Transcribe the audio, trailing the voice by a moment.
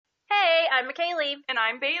I'm McKaylee. And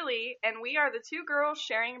I'm Bailey, and we are the two girls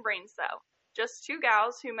sharing a brain cell. Just two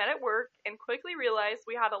gals who met at work and quickly realized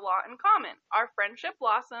we had a lot in common. Our friendship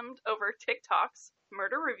blossomed over TikToks,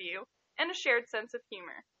 murder review, and a shared sense of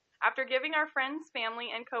humor. After giving our friends,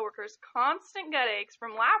 family, and coworkers constant gut aches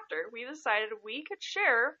from laughter, we decided we could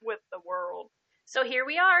share with the world. So here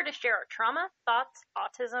we are to share our trauma, thoughts,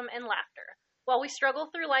 autism, and laughter. While we struggle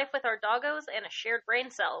through life with our doggos and a shared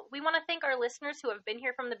brain cell, we want to thank our listeners who have been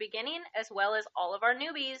here from the beginning, as well as all of our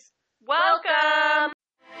newbies. Welcome!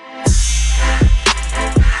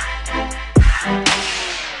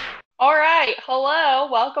 All right,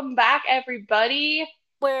 hello, welcome back, everybody.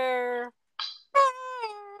 And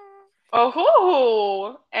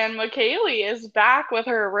McKaylee is back with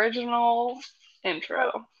her original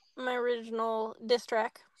intro. My original diss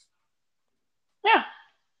track. Yeah,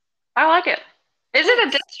 I like it. Is it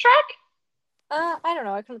a diss track? I don't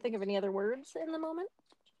know. I couldn't think of any other words in the moment.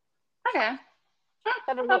 Okay.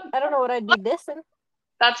 I don't know what I'd be dissing.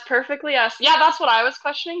 That's perfectly us. Yeah, that's what I was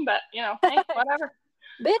questioning, but, hey, whatever.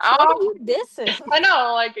 Bitch, what are you dissing? I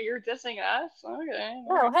know, like, you're dissing us? Okay.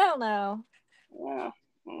 Oh, hell no. Yeah.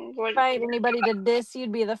 If I had anybody to diss,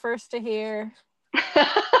 you'd be the first to hear.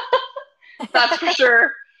 That's for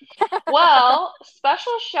sure. Well,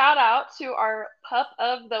 special shout out to our pup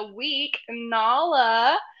of the week,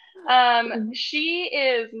 Nala. She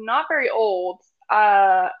is not very old,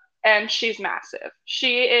 and she's massive.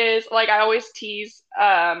 She is, like, I always tease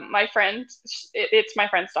my friend. It's my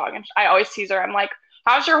friend's dog, and I always tease her. I'm like,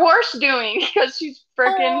 how's your horse doing? Because she's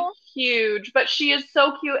freaking huge. But she is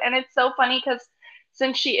so cute, and it's so funny because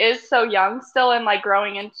since she is so young still and, like,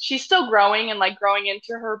 she's still growing and, like, growing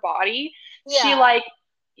into her body, she, like,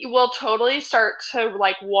 will totally start to,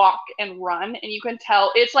 like, walk and run, and you can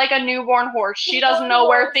tell it's like a newborn horse. She doesn't know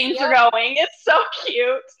where things are going. It's so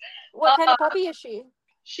cute. What kind of puppy is she?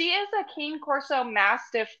 She is a Cane Corso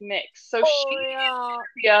Mastiff mix, so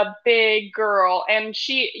she's a big girl, and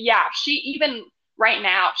she even right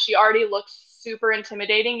now, she already looks super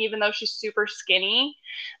intimidating, even though she's super skinny,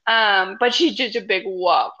 but she's just a big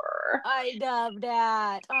lover. I love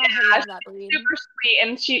that. Oh, I love that breed. Super sweet,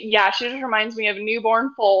 and she just reminds me of a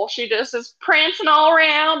newborn foal. She just is prancing all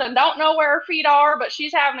around and don't know where her feet are, but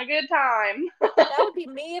she's having a good time. That would be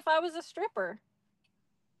me if I was a stripper.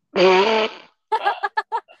 That's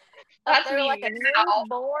me, like a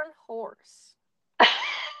newborn horse.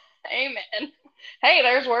 Amen. Hey,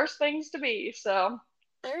 there's worse things to be, so.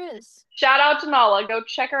 There is. Shout out to Nala. Go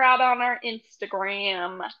check her out on our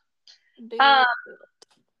Instagram.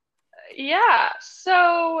 Yeah,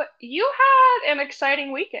 so you had an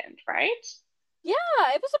exciting weekend, right? Yeah,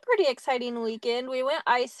 it was a pretty exciting weekend. We went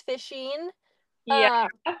ice fishing. Yeah.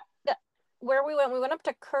 Where we went up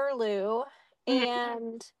to Curlew,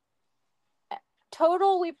 and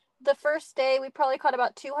total, the first day, we probably caught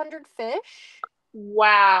about 200 fish.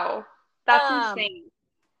 Wow. That's insane.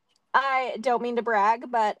 I don't mean to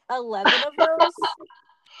brag, but 11 of those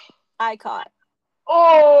I caught.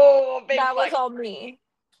 Oh, big that flex. Was all me.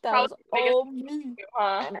 That was all me.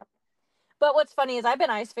 I know. But what's funny is I've been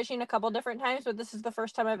ice fishing a couple different times, but this is the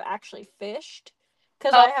first time I've actually fished,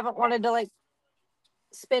 because I haven't wanted to, like,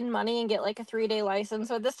 spend money and get, like, a 3-day license.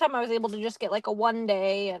 So this time I was able to just get, like, a 1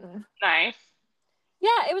 day. And nice.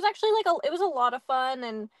 Yeah, it was actually it was a lot of fun,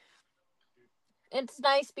 and it's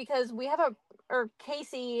nice because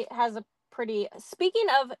Casey has a pretty. Speaking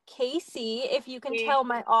of Casey, if you can tell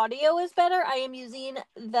my audio is better, I am using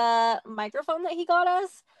the microphone that he got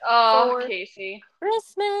us. For Casey.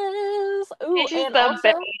 Christmas. Ooh, Casey's and the also,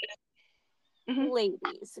 best.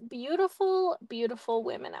 Ladies, beautiful, beautiful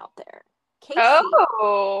women out there. Casey.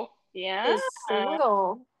 Oh, yeah. Is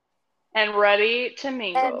single. And ready to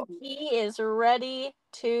mingle. And he is ready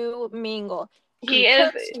to mingle. He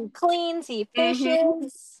cooks, is. He cleans. He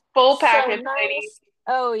fishes. Full package, so nice. ladies.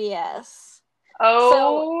 Oh, yes.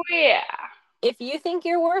 Oh, yeah. If you think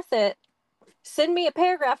you're worth it, send me a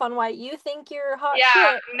paragraph on why you think you're hot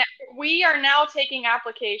shit. We are now taking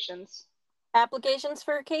applications. Applications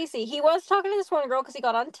for Casey. He was talking to this one girl because he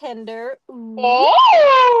got on Tinder. Ooh.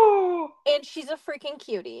 Oh! And she's a freaking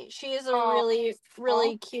cutie. She is a really,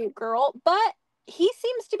 really cute girl. But he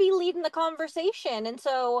seems to be leading the conversation. And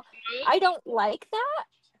so I don't like that.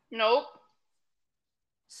 Nope.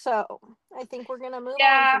 So I think we're going to move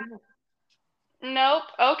on from here. Nope.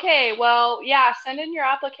 Okay. Well, send in your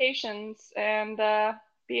applications and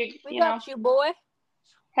we got you, boy.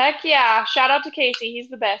 Heck yeah. Shout out to Casey. He's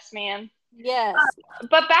the best, man. Yes.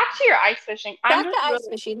 But back to your ice fishing. Ice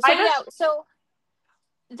fishing. So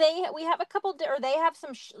we have a couple, or they have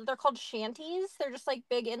some, they're called shanties. They're just like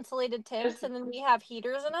big insulated tents, and then we have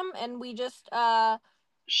heaters in them, and we just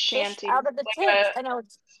Fish Shanty. out of the Like tits. I know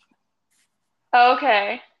it's.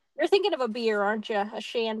 okay. You're thinking of a beer, aren't you? A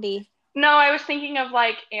shandy. No, I was thinking of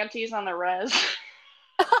like aunties on the res.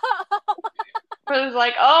 Where it was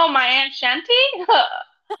like, oh, my Aunt Shanty?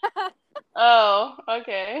 Oh,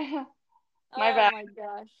 okay. My Oh bad. my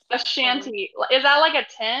gosh, A that's funny. shanty. Is that like a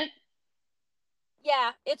tent?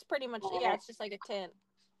 Yeah, it's pretty much. Yeah, it's just like a tent.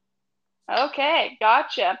 Okay,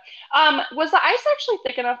 gotcha. Was the ice actually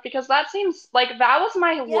thick enough? Because that seems like that was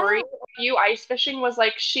my Yeah. worry of you ice fishing was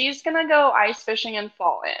like she's gonna go ice fishing and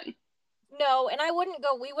fall in. No, and I wouldn't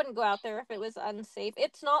go. We wouldn't go out there if it was unsafe.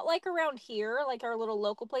 It's not like around here, like our little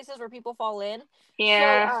local places where people fall in. So,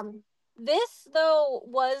 Yeah. this though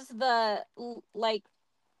was the like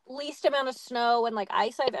least amount of snow and like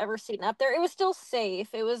ice I've ever seen up there. It was still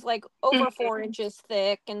safe. It was like over Mhm. 4 inches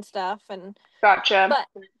thick and stuff, and Gotcha.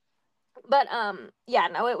 but yeah,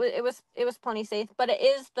 no, it was plenty safe. But it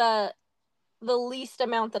is the least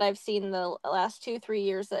amount that I've seen the last 2-3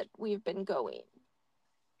 years that we've been going.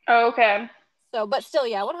 Okay. So, but still,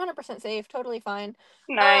 yeah, 100% safe, totally fine.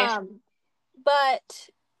 Nice. But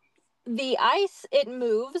the ice, it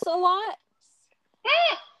moves a lot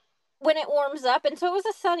when it warms up, and so it was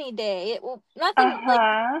a sunny day. It will nothing like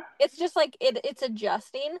Uh-huh. it's just like it's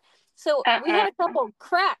adjusting. So we Uh-uh. had a couple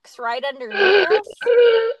cracks right underneath us,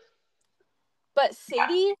 but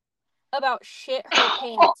Sadie about shit her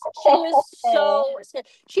pants. She was so scared.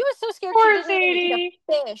 She was so scared she Poor didn't even eat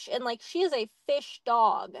Sadie. a fish, and like she is a fish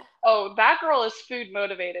dog. Oh, that girl is food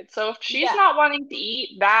motivated. So if she's Yeah. not wanting to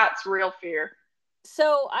eat, that's real fear.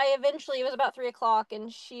 So I eventually, it was about 3 o'clock,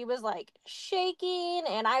 and she was like shaking,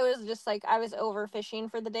 and I was just like, I was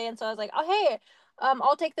overfishing for the day, and so I was like, oh hey,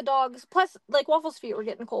 I'll take the dogs. Plus, like Waffle's feet were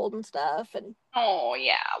getting cold and stuff, and Oh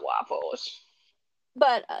yeah, waffles.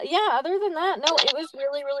 but yeah, other than that, no, it was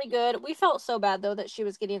really really good. We felt so bad though that she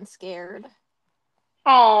was getting scared.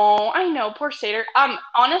 Oh, I know, poor Satyr.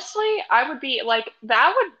 Honestly, I would be like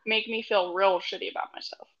that would make me feel real shitty about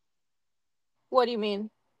myself. What do you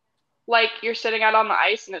mean? Like you're sitting out on the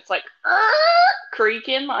ice and it's like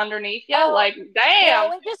creaking underneath you. Oh Like, damn.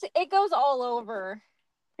 no, it goes all over.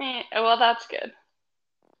 Well, that's good.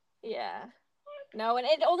 Yeah. No, and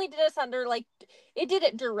it only did us under like it did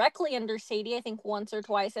it directly under Sadie, I think once or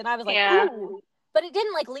twice, and I was like, Yeah. ooh. But it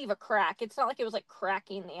didn't like leave a crack. It's not like it was like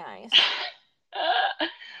cracking the ice.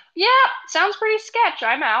 Yeah, sounds pretty sketch.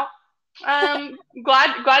 I'm out.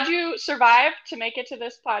 Glad you survived to make it to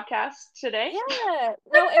this podcast today. Yeah.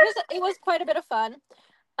 No, it was quite a bit of fun.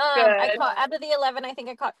 I Good. caught out of the 11, I think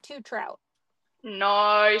I caught 2 trout.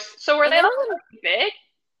 Nice. So were And they they like were big?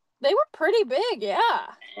 they were pretty big, yeah.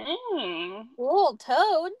 Mm, Little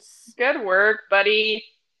toads. good work, buddy.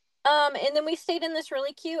 And then we stayed in this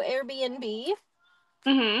really cute Airbnb.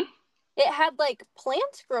 Mm-hmm. It had like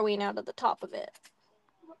plants growing out of the top of it.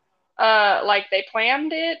 Like they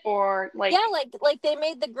planned it or like Yeah, like they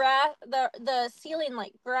made the grass the ceiling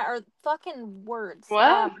like grass or fucking words.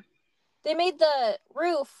 what? They made the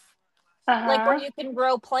roof like where Uh-huh. you can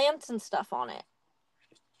grow plants and stuff on it.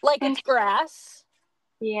 Like it's grass.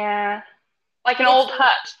 Yeah. Like an It's old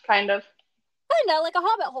hut, kind of. kinda like a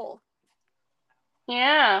hobbit hole.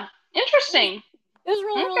 Yeah. It was, Interesting. it was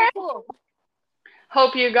really, Okay. really cool.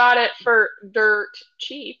 Hope you got it for dirt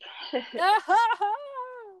cheap.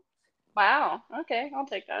 Wow. Okay, I'll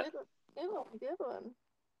take that. Good one.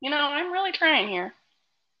 You know, I'm really trying here.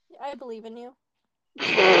 I believe in you.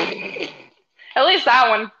 At least that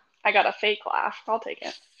one, I got a fake laugh. I'll take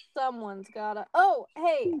it. Someone's gotta. Oh,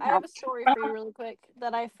 hey, I have a story for you really quick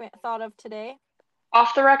that I thought of today.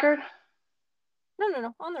 Off the record?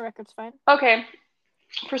 No. On the record's fine. Okay,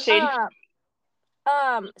 proceed.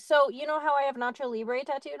 So you know how I have Nacho Libre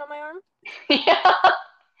tattooed on my arm? Yeah.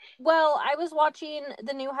 Well, I was watching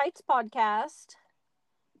the New Heights podcast,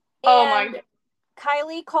 Oh my. and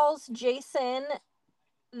Kylie calls Jason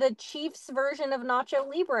the Chiefs version of Nacho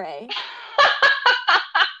Libre.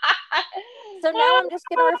 So now I'm just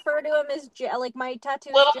gonna refer to him as like my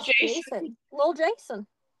tattoo is Little just Jason. Jason. Little Jason.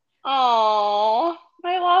 Oh,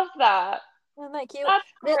 I love that. Isn't that cute? That's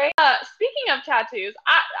great. Speaking of tattoos,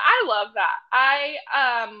 I love that. I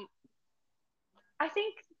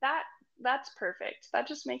think that's perfect. That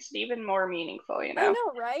just makes it even more meaningful, you I know.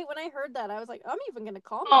 know, right? When I heard that, I was like, I'm even gonna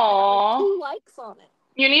comment. I got Aw. like 2 likes on it.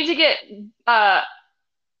 You need to get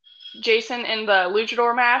Jason in the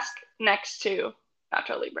luchador mask next to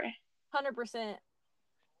Nacho Libre. 100%.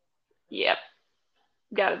 Yep.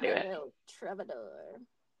 Gotta do it. Trevador.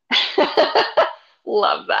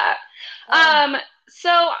 Love that.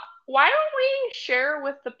 So why don't we share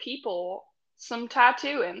with the people some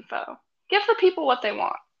tattoo info? Give the people what they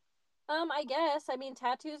want. I guess. I mean,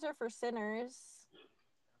 tattoos are for sinners.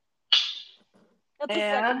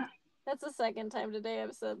 That's the second time today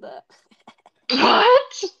I've said that.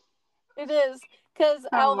 What? It is. Because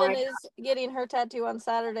Alvin my is getting her tattoo on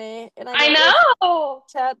Saturday, and I know know.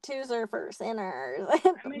 tattoos are for sinners.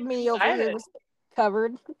 I'm Me over here excited. just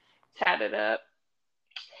covered. Tatted up.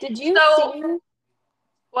 Did you see?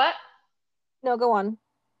 What? No, go on.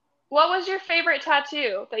 What was your favorite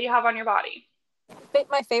tattoo that you have on your body?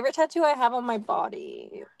 My favorite tattoo I have on my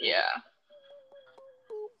body. Yeah.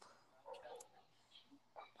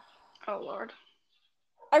 Oh, Lord.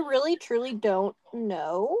 I really, truly don't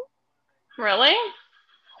know. Really?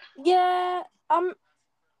 Yeah, I'm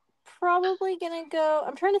probably gonna go.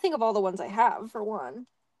 I'm trying to think of all the ones I have, for one.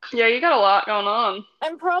 Yeah, you got a lot going on.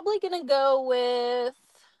 I'm probably gonna go with.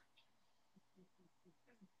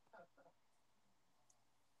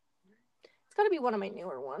 It's gotta be one of my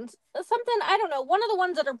newer ones. Something, I don't know. One of the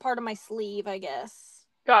ones that are part of my sleeve, I guess.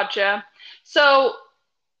 Gotcha. So,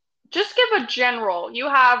 just give a general. You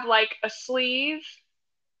have like a sleeve.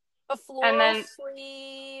 A floral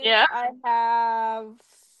sleeve. Yeah. I have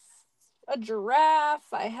a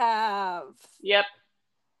giraffe. I have. Yep.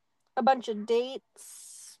 A bunch of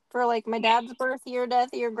dates for like my dad's birth year,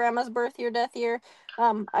 death year, grandma's birth year, death year.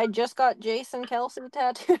 I just got Jason Kelsey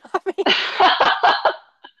tattooed on me.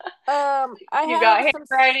 You got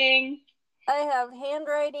handwriting. I have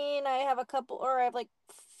handwriting. I have I have like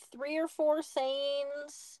 3 or 4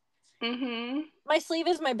 sayings. Mm-hmm. My sleeve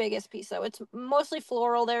is my biggest piece, though. It's mostly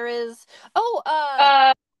floral. There is.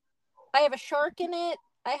 I have a shark in it.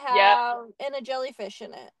 I have and a jellyfish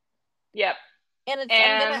in it. Yep. And I'm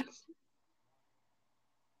gonna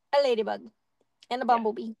a ladybug and a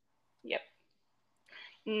bumblebee. Yep.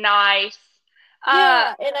 Nice.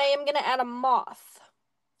 Yeah, and I am gonna add a moth.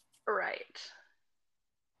 Right.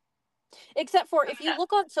 Except for if you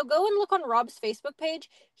look on, so go and look on Rob's Facebook page.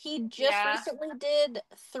 He just recently did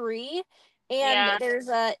 3, and there's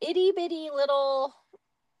a itty bitty little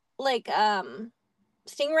like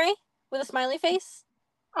stingray with a smiley face.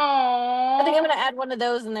 Aww. I think I'm gonna add one of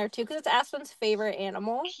those in there too because it's Aspen's favorite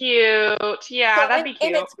animal. Cute. Yeah, that'd be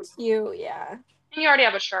cute. And it's cute, yeah. And you already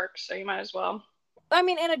have a shark, so you might as well. I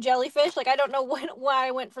mean, and a jellyfish. Like, I don't know why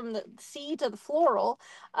I went from the sea to the floral.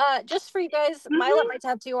 Just for you guys, my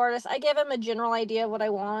tattoo artist, I give him a general idea of what I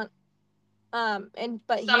want.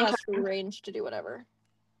 But he has free range to do whatever.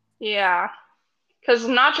 Yeah. Because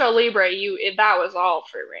Nacho Libre, that was all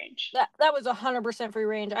free range. That was 100% free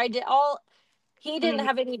range. He didn't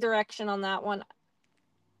have any direction on that one.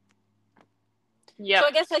 Yeah. So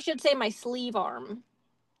I guess I should say my sleeve arm.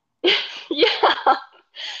 Yeah.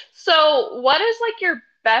 So what is like your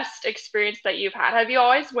best experience that you've had? Have you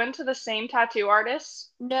always went to the same tattoo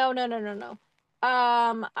artist? No.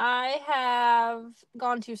 I have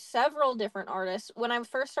gone to several different artists. When I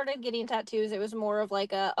first started getting tattoos, it was more of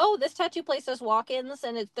like this tattoo place does walk-ins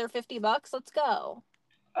and they're $50. Let's go.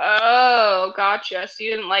 Oh, gotcha. So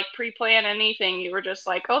you didn't like pre-plan anything. You were just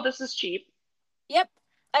like, oh, this is cheap. Yep.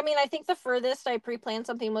 I mean, I think the furthest I pre-planned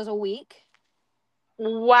something was a week.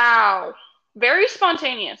 Wow. Very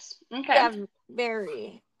spontaneous. Okay. Yeah,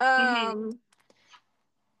 very.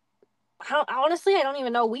 Honestly, I don't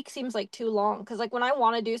even know. A week seems like too long because, like, when I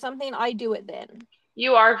want to do something, I do it then.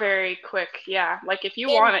 You are very quick, yeah. Like, if you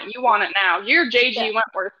want it, you want it now. You're JG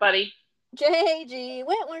Wentworth, buddy. JG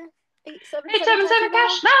Wentworth. 877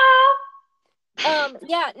 cash now.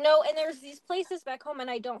 Yeah, no, and there's these places back home, and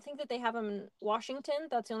I don't think that they have them in Washington.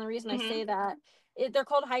 That's the only reason I say that. They're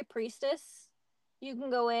called High Priestess. You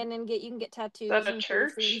can go in and get tattoos. Is that a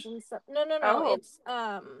church? And stuff. No.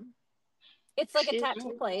 Oh. It's like a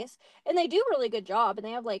tattoo place, and they do a really good job, and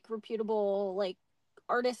they have like reputable like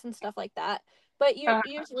artists and stuff like that. But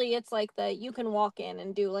usually it's like you can walk in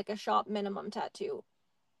and do like a shop minimum tattoo.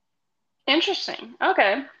 Interesting.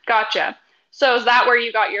 Okay, gotcha. So is that where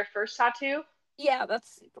you got your first tattoo? Yeah,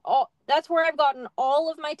 that's where I've gotten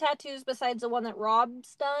all of my tattoos besides the one that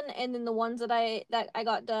Rob's done, and then the ones that I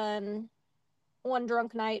got done one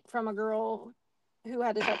drunk night from a girl who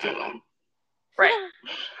had a tattoo done. Right.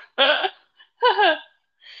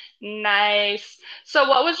 Nice. So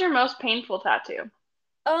what was your most painful tattoo?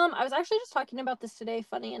 I was actually just talking about this today,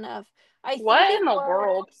 funny enough. What in the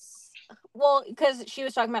world? Well, because she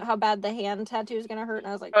was talking about how bad the hand tattoo is gonna hurt, and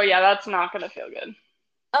I was like, oh yeah, that's not gonna feel good.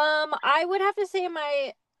 I would have to say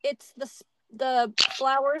it's the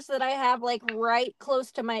flowers that I have like right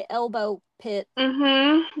close to my elbow pit.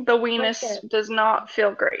 The weenus does not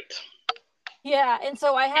feel great. Yeah, and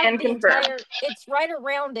so I have it's right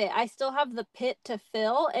around it. I still have the pit to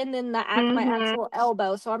fill, and then my actual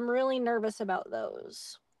elbow, so I'm really nervous about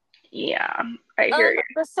those. Yeah, I hear you.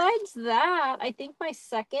 Besides that, I think my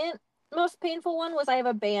second most painful one was I have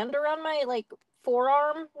a band around my like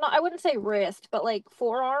forearm. No, I wouldn't say wrist, but like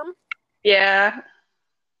forearm. Yeah.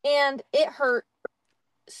 And it hurt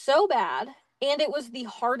so bad, and it was the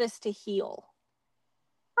hardest to heal.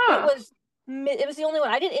 Huh. It was the only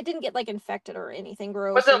one. It didn't get like infected or anything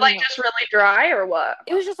gross. Was it like just really dry or what?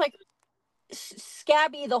 It was just like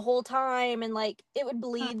scabby the whole time, and like it would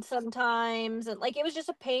bleed sometimes, and like it was just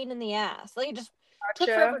a pain in the ass. Like it just took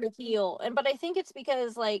forever to heal. But I think it's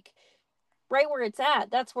because like right where it's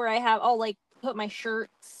at, that's where I'll like put my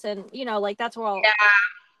shirts, and like that's where I'll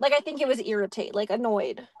like I think it was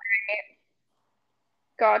annoyed. Right.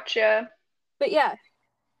 Gotcha. But yeah.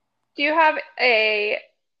 Do you have a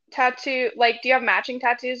tattoo? Like, do you have matching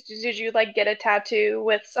tattoos? Did you like get a tattoo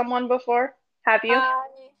with someone before? Have you?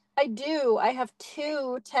 I do. I have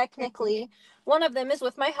two technically. One of them is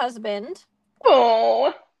with my husband.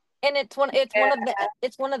 Oh. And it's one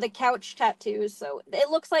of the couch tattoos. So it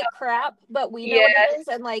looks like crap, but we know what it is,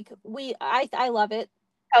 and like I love it.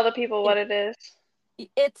 Tell the people what it is.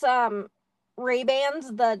 It's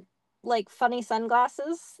Ray-Bans, the like funny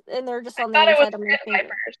sunglasses, and they're just on the inside of my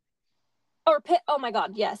finger. Or pit. Oh my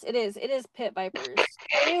god, yes, it is. It is pit vipers.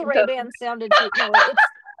 I knew Ray-Bans sounded too. No,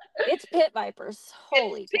 it's pit vipers.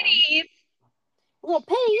 Holy cow. Little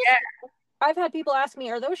pitties. Yeah. I've had people ask me,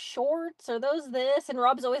 are those shorts? Are those this? And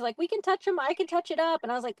Rob's always like, we can touch them. I can touch it up.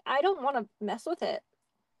 And I was like, I don't want to mess with it.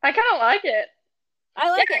 I kind of like it. I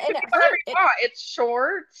like it. And it hurt. It's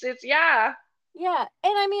shorts. It's, yeah. Yeah.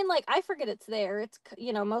 And I mean, like, I forget it's there. It's,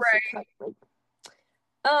 mostly cut.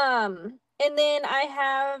 And then I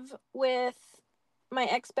have with my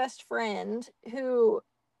ex-best friend who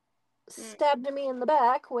stabbed me in the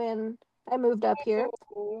back when I moved up here.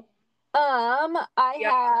 I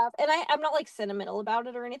have, and I'm not like sentimental about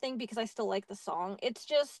it or anything because I still like the song. It's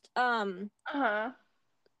just,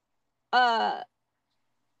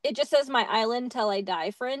 it just says "My Island Till I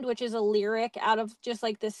Die, Friend," which is a lyric out of just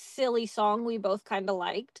like this silly song we both kind of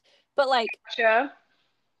liked, but like,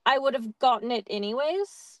 I would have gotten it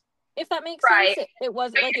anyways. If that makes sense, it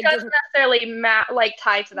wasn't like it doesn't necessarily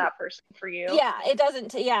tie to that person for you. Yeah, it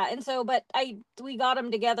doesn't. Yeah, and so, but we got them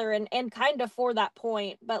together and kind of for that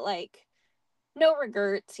point, but like, no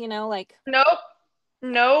regrets, like. Nope,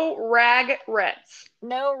 no ragrets.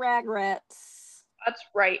 No ragrets. That's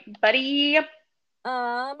right, buddy.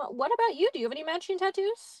 What about you? Do you have any matching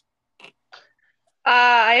tattoos?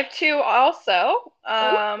 I have two also.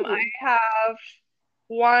 I have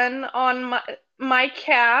one on my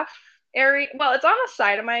calf area. Well, it's on the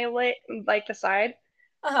side of my leg, like the side.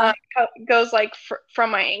 Goes like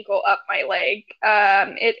from my ankle up my leg.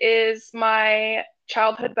 It is my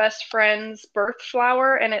childhood best friend's birth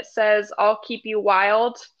flower, and it says, "I'll keep you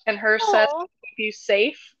wild," and hers says, "I'll keep you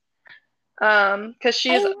safe." Because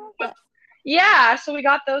she's so we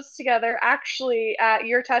got those together actually at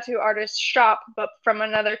your tattoo artist's shop, but from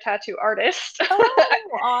another tattoo artist. Oh,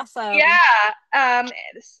 awesome. Yeah.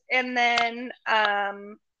 And then I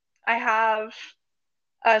have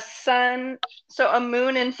a sun, so a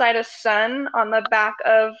moon inside a sun on the back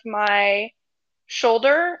of my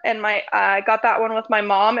shoulder, and I got that one with my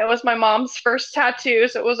mom. It was my mom's first tattoo,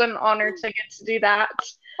 so it was an honor to get to do that.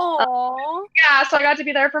 Aww. Yeah, so I got to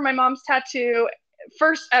be there for my mom's tattoo,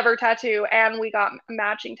 first ever tattoo, and we got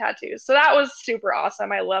matching tattoos. So that was super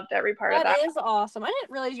awesome. I loved every part of that. That is awesome. I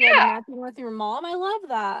didn't realize you had matching with your mom. I love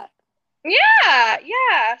that.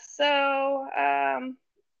 Yeah. So,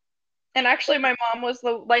 and actually my mom was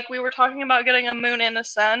we were talking about getting a moon in the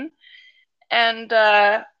sun, and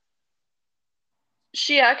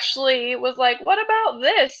she actually was like, what about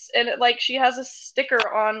this? And she has a sticker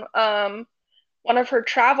on one of her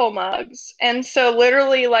travel mugs, and so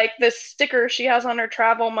literally this sticker she has on her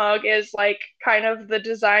travel mug is kind of the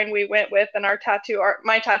design we went with, and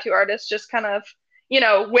my tattoo artist just kind of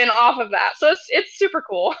went off of that. So it's super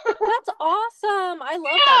cool. That's awesome. I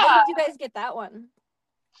love that. When did you guys get that one?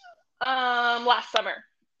 Last summer.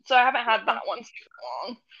 So I haven't had that one super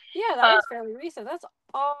long. Yeah, that was fairly recent. That's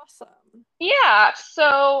awesome. Yeah.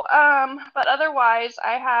 So but otherwise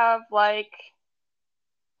I have a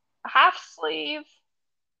half sleeve,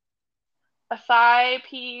 a thigh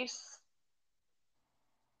piece.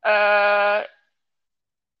 I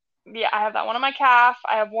have that one on my calf.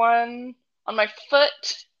 I have one on my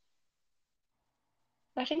foot.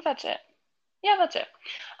 I think that's it. Yeah, that's it.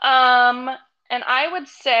 And I would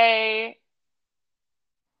say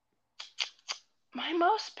my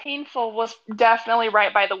most painful was definitely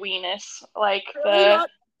right by the weenus,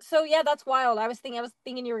 So yeah, that's wild. I was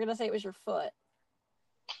thinking you were gonna say it was your foot.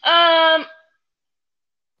 Yeah,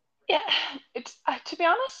 it's to be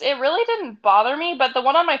honest, it really didn't bother me, but the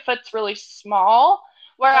one on my foot's really small,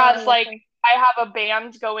 whereas I have a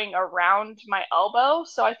band going around my elbow,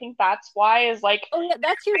 so I think that's why is like Oh yeah,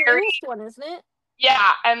 that's your newest one, isn't it?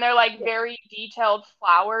 yeah, and they're like very detailed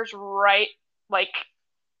flowers right like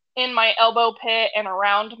in my elbow pit and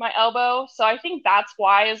around my elbow. So I think that's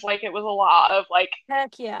why is like it was a lot of like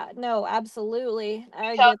Heck yeah. No, absolutely.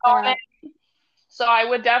 I details get on that. it. So I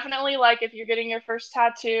would definitely like if you're getting your first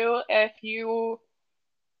tattoo, if you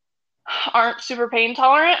aren't super pain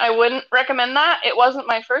tolerant, I wouldn't recommend that. It wasn't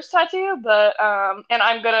my first tattoo, but and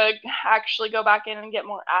I'm gonna actually go back in and get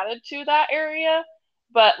more added to that area.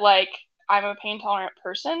 But like I'm a pain tolerant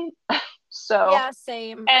person, so Yeah,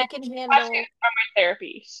 same. and I can that's handle from my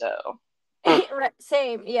therapy, so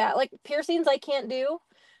same. Yeah, like piercings I can't do.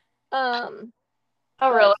 Um, oh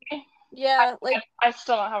but really? yeah, like I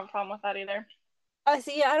still don't have a problem with that either. I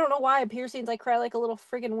see. I don't know why piercings I cry like a little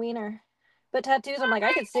friggin' wiener, but tattoos I'm like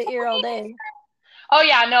I could sit here all day. Oh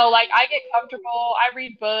yeah, no, like I get comfortable, I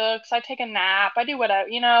read books, I take a nap, I do whatever,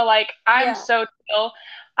 like I'm Yeah, so chill.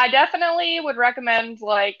 I definitely would recommend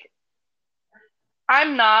like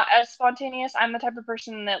I'm not as spontaneous. I'm the type of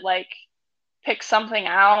person that like picks something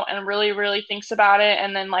out and really, really thinks about it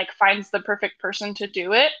and then like finds the perfect person to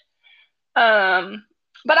do it. Um,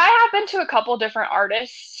 but I have been to a couple different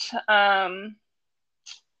artists.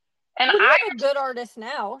 And well, you have a good artist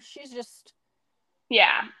now. She's just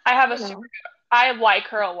yeah, I have you know I like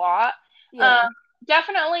her a lot. Um, yeah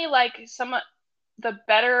definitely like some the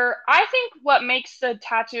better, I think what makes the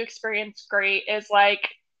tattoo experience great is like,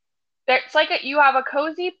 it's like you have a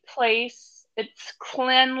cozy place. It's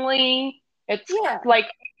cleanly. It's yeah. like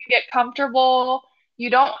you get comfortable. You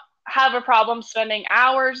don't have a problem spending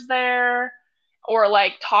hours there or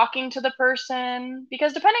like talking to the person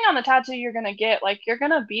because depending on the tattoo you're gonna get, like you're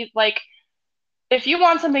gonna be like if you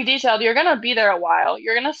want something detailed, you're gonna be there a while.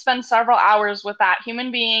 You're gonna spend several hours with that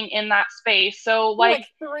human being in that space. So Well, like like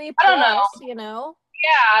three I don't know. plus, you know.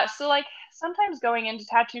 Yeah, so like sometimes going into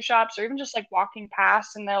tattoo shops or even just like walking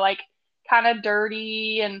past and they're like kind of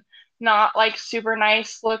dirty and not like super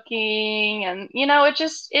nice looking and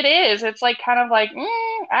it is. It's like kind of like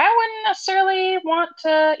I wouldn't necessarily want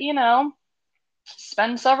to,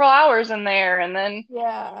 spend several hours in there and then,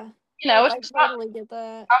 Yeah. Nope, it's I just not totally get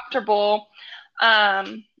that. comfortable.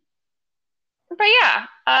 Um but yeah,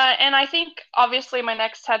 and I think obviously my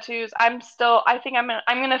next tattoos, I think I'm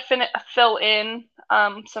gonna fill in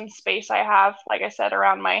some space I have, like I said,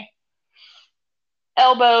 around my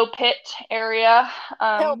elbow pit area.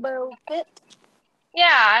 Um, Elbow fit. yeah,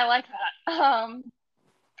 I like that.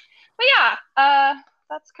 But yeah,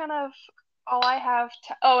 that's kind of all I have.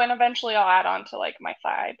 Oh, and eventually I'll add on to like my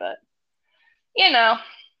thigh, but you know,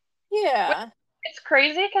 Yeah. it's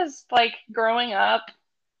crazy because like growing up,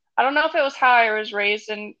 I don't know if it was how I was raised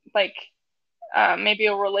and like maybe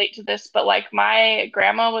you'll relate to this, but like my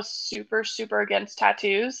grandma was super, super against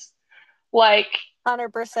tattoos. Like,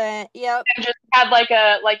 100%. Yep. and just had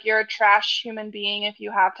like you're a trash human being if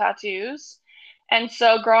you have tattoos. And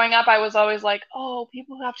so growing up, I was always like, oh,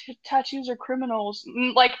 people who have tattoos are criminals.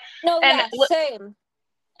 Like, No, and yeah, same.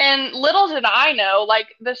 and little did I know, like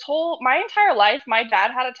my entire life, my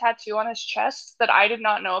dad had a tattoo on his chest that I did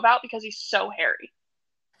not know about because he's so hairy.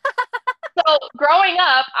 So growing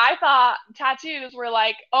up, I thought tattoos were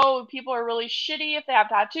like, oh, people are really shitty if they have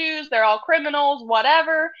tattoos. They're all criminals,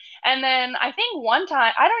 whatever. And then I think one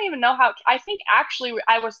time, I don't even know how, I think actually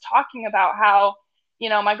I was talking about how,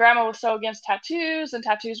 my grandma was so against tattoos and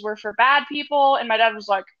tattoos were for bad people. And my dad was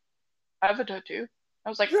like, I have a tattoo. I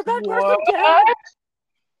was like, You're a bad person, what? Dad.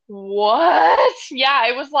 What? Yeah,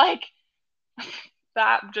 it was like,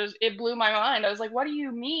 that just it blew my mind. I was like, "What do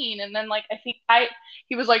you mean?" And then like I think I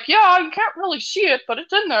he was like, "Yeah, you can't really see it, but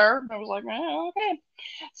it's in there." And I was like, okay."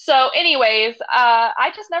 So, anyways,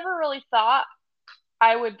 I just never really thought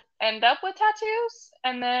I would end up with tattoos,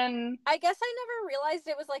 and then I guess I never realized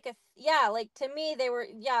it was like yeah, like to me they were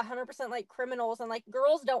 100% like criminals and like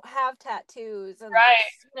girls don't have tattoos and like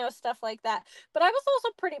right. stuff like that. But I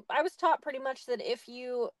was taught pretty much that if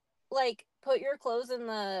you like put your clothes in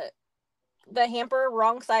the hamper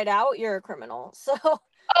wrong side out, you're a criminal. So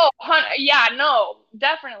Oh, yeah, no,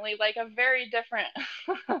 definitely like a very different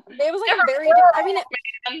it was like a different very different. I mean, world,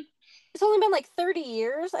 man. it's only been like 30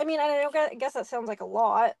 years. I mean, I don't know, I guess that sounds like a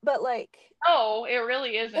lot, but like No, it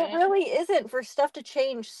really it isn't. really isn't for stuff to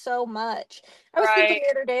change so much. I was thinking Right.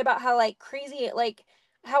 the other day about how like crazy like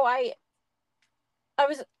how I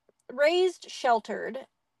was raised sheltered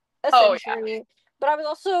Oh yeah. essentially, but I was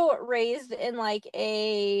also raised in like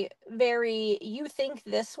a very you think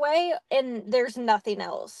this way and there's nothing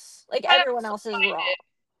else. Like I everyone else is wrong.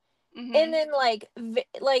 know. And then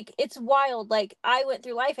like it's wild. Like I went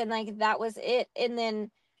through life and like that was it. And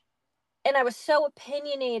then and I was so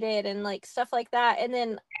opinionated and like stuff like that. And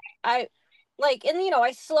then I like, and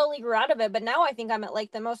I slowly grew out of it, but now I think I'm at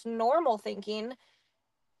like the most normal thinking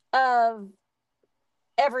of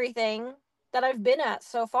everything that I've been at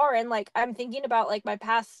so far. And like, I'm thinking about like my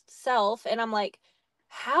past self, and I'm like,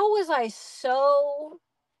 how was I so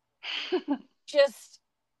just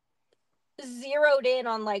zeroed in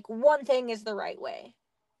on like one thing is the right way?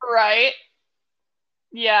 Right.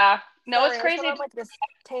 Yeah. No, Sorry, it's I just crazy. went on like this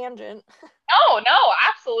tangent. No,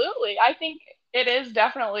 absolutely. I think it is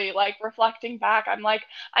definitely like reflecting back.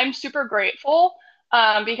 I'm super grateful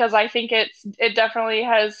because I think it definitely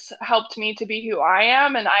has helped me to be who I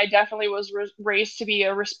am, and I definitely was raised to be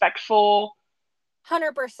a respectful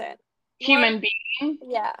 100%. human being.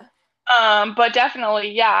 Yeah. But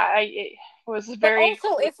definitely, yeah, it was But very,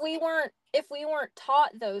 also, if we weren't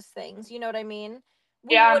taught those things, you know what I mean?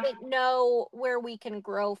 We yeah, wouldn't know where we can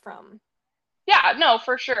grow from. yeah, no,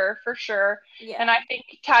 for sure, for sure. And Yeah. I think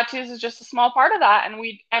tattoos is just a small part of that. And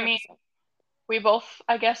I mean, 100%. we both,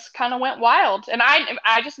 I guess, kind of went wild. And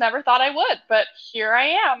I just never thought I would, but here I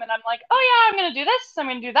am, and I'm like, oh yeah, I'm gonna do this, I'm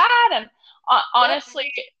gonna do that, and Yep.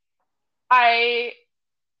 honestly, I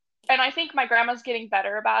I think my grandma's getting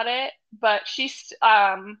better about it, but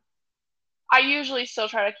I usually still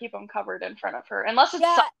try to keep them covered in front of her, unless it's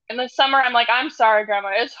Yeah. in the summer. I'm like, I'm sorry, grandma,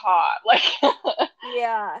 it's hot, like.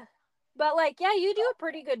 Yeah. But like, yeah, you do a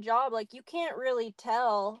pretty good job. Like, you can't really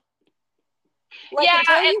tell. Like, Yeah,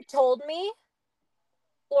 until and you told me,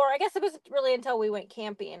 or I guess it was really until we went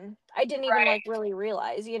camping. I didn't even right. like really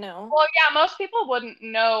realize, Well, yeah, most people wouldn't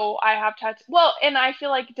know I have tattoos. Well, and I feel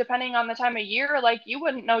like depending on the time of year, like you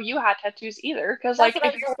wouldn't know you had tattoos either, because That's like what I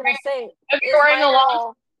was just gonna say. if you're Is wearing a mine are long,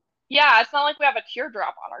 all yeah, it's not like we have a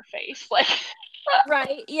teardrop on our face, like.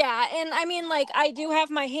 right? Yeah, and I mean, like, I do have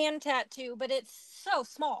my hand tattoo, but it's so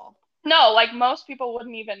small. No, like most people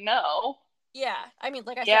wouldn't even know. Yeah, I mean,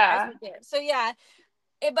 like I said, I Yeah, forget. So yeah,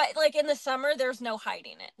 but like in the summer, there's no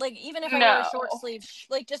hiding it. Like even if I wear a no, short sleeve,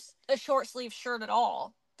 like just a short sleeve shirt at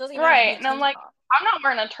all, doesn't even have to be right, a and I'm tank like, top. I'm not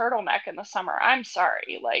wearing a turtleneck in the summer. I'm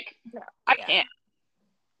sorry, like, No, I yeah, can't.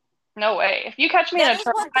 No way. If you catch me in that a is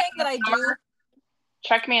one turtleneck thing in that the I do. summer,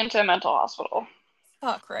 check me into a mental hospital.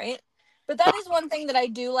 Fuck right, but that is one thing that I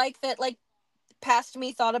do like that like past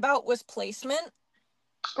me thought about was placement.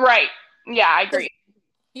 Right. Yeah, I 'Cause- agree.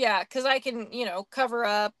 yeah, because I can cover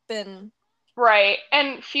up and Right.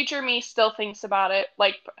 And future me still thinks about it.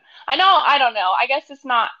 Like, I don't know. I guess it's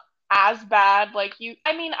not as bad. Like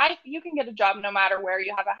I mean, you can get a job no matter where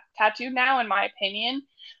you have a tattoo now, in my opinion.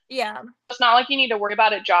 yeah. It's not like you need to worry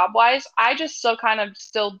about it job wise. I just still kind of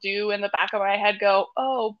still do in the back of my head go,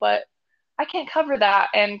 oh, but I can't cover that,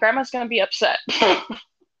 and grandma's going to be upset.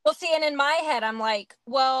 Well, see, and in my head, I'm like,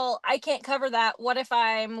 well, I can't cover that. What if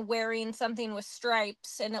I'm wearing something with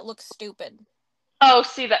stripes and it looks stupid? Oh,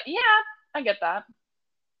 see that? Yeah, I get that.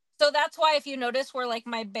 So that's why if you notice where like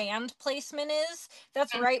my band placement is,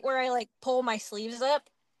 that's Mm, right where I like pull my sleeves up.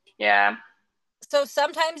 yeah. So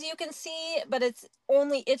sometimes you can see, but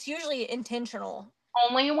it's usually intentional.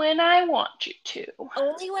 Only when I want you to.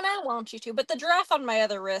 Only when I want you to. But the giraffe on my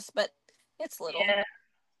other wrist, but it's little. Yeah.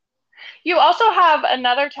 You also have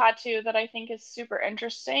another tattoo that I think is super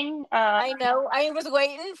interesting. I know. I was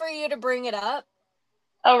waiting for you to bring it up.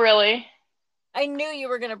 Oh, really? I knew you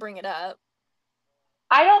were going to bring it up.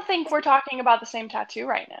 I don't think we're talking about the same tattoo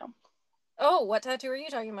right now. Oh, what tattoo are you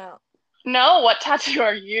talking about? No, what tattoo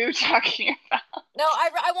are you talking about? No,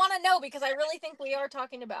 I want to know because I really think we are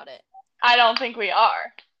talking about it. I don't think we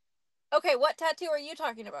are. Okay, what tattoo are you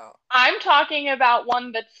talking about? I'm talking about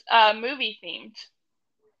one that's movie themed.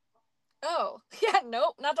 Oh, yeah,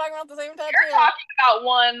 nope, not talking about the same You're tattoo. talking about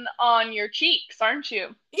one on your cheeks, aren't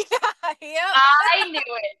you? Yeah, yep. I knew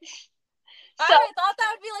it. So, I thought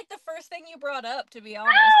that would be like the first thing you brought up, to be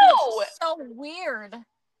honest, because it's no, just so weird.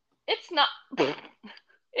 it's not.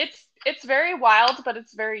 It's very wild, but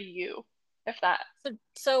it's very you. If that.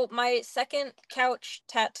 So my second couch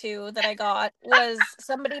tattoo that I got was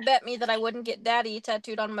somebody bet me that I wouldn't get daddy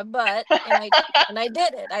tattooed on my butt, and I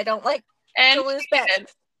did it. I don't like And to lose you bets. did.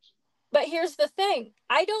 But here's the thing.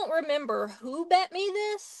 I don't remember who bet me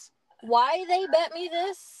this, why they bet me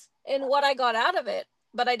this, and what I got out of it,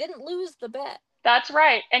 but I didn't lose the bet. That's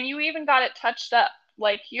right. And you even got it touched up.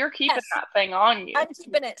 Like you're keeping Yes, that thing on you. I'm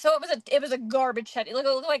keeping it. So it was a garbage tattoo. It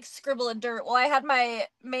looked like scribble of dirt. Well, I had my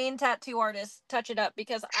main tattoo artist touch it up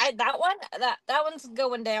because that one's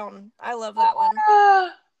going down. I love that one.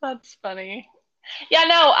 Ah, that's funny. Yeah,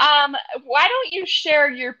 no, why don't you share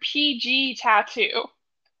your PG tattoo?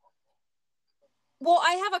 Well,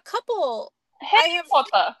 I have a couple. I Harry have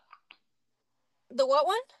Potter. the what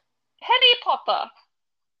one? Harry Potter.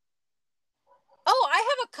 Oh, I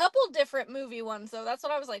have a couple different movie ones though. That's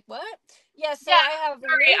what I was like, what? Yeah, so Yeah, I have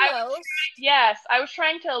sorry, Lumos. yes, I was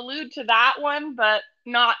trying to allude to that one, but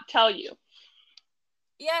not tell you.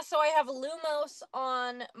 Yeah, so I have Lumos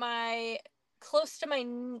on my close to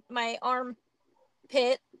my elbow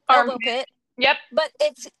pit. Yep. But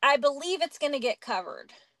I believe it's gonna get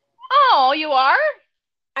covered. Oh, you are?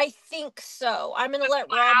 I think so. I'm gonna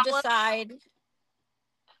let Rob decide.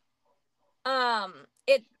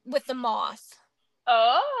 It with the moth.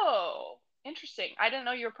 Oh, interesting. I didn't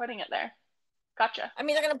know you were putting it there. Gotcha. I'm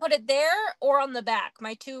either gonna put it there or on the back.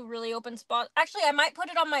 My two really open spots. Actually, I might put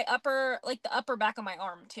it on my the upper back of my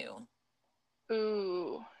arm too.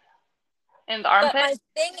 Ooh. In the armpit? But my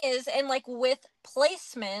thing is, and like with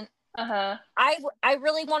placement, I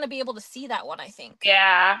really want to be able to see that one. I think.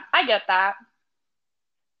 Yeah, I get that.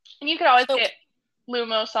 And you could always get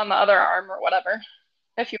Lumos on the other arm or whatever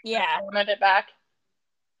if you wanted it back.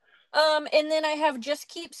 And then I have Just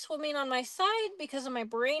Keep Swimming on my side because of my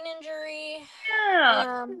brain injury.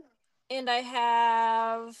 Yeah. And I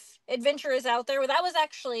have Adventure is Out There. Well, that was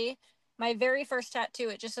actually my very first tattoo.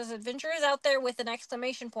 It just says Adventure is Out There with an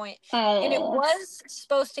exclamation point. Oh. And it was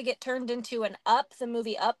supposed to get turned into an Up, the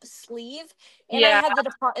movie Up sleeve. And I had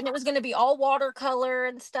and it was going to be all watercolor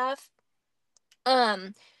and stuff.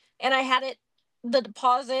 And I had the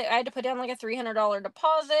deposit, I had to put down like a $300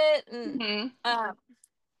 deposit. And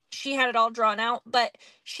she had it all drawn out, but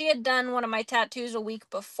she had done one of my tattoos a week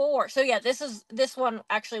before. So yeah, this one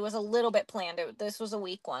actually was a little bit planned. This was a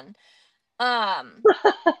week one. Well,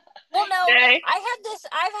 no, Okay.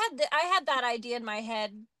 I had that idea in my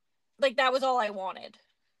head, like that was all I wanted.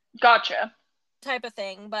 Gotcha. Type of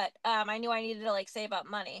thing, but I knew I needed to like save up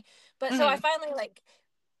money. But so I finally like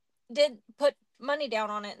did put money down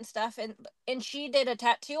on it and stuff, and she did a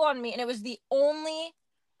tattoo on me, and it was the only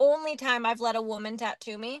time I've let a woman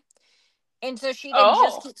tattoo me. And so she did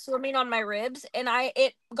Just Keep Swimming on my ribs, and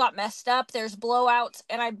it got messed up. There's blowouts,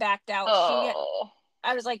 and I backed out.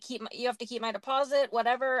 I was like, you have to keep my deposit,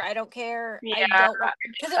 whatever. I don't care. Yeah, I don't want,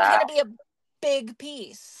 because it was going to be a big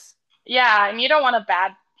piece. Yeah, and you don't want a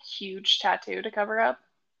bad, huge tattoo to cover up.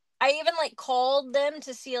 I even like called them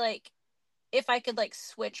to see like if I could like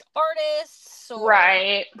switch artists.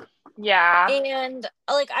 Right. Yeah. And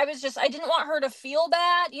like I didn't want her to feel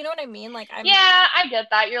bad. You know what I mean? Like Yeah, I get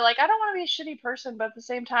that. You're like, I don't want to be a shitty person, but at the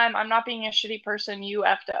same time, I'm not being a shitty person. You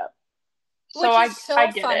effed up. So which is so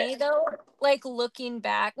I get funny it. though. Like looking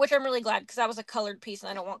back, which I'm really glad because that was a colored piece and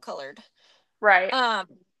I don't want colored. Right.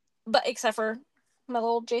 But except for my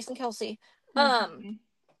little Jason Kelsey. So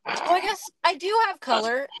I guess I do have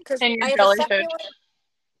color because I have a succulent.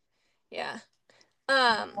 Yeah.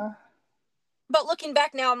 But looking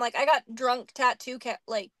back now, I'm like, I got drunk couch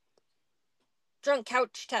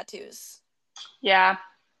tattoos. Yeah.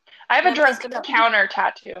 I have a drunk counter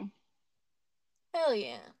tattoo. Hell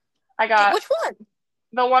yeah. I got. Which one?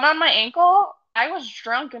 The one on my ankle. I was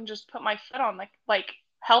drunk and just put my foot on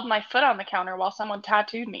held my foot on the counter while someone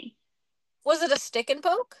tattooed me. Was it a stick and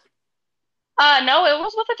poke? No, it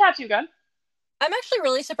was with a tattoo gun. I'm actually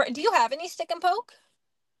really surprised. Do you have any stick and poke?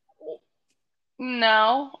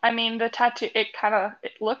 No, I mean the tattoo. It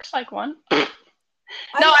looks like one.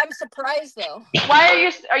 No, I'm surprised though.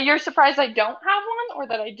 Why are you surprised I don't have one, or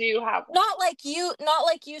that I do have one? Not like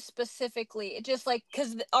you specifically. Just like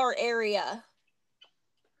because our area.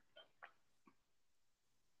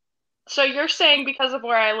 So you're saying because of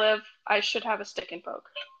where I live, I should have a stick and poke?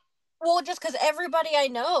 Well, just because everybody I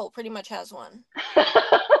know pretty much has one.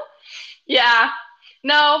 Yeah.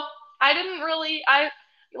 No, I didn't really. I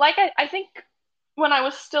think when I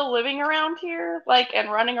was still living around here,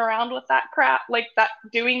 and running around with that crap,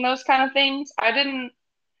 doing those kind of things, I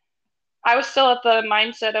was still at the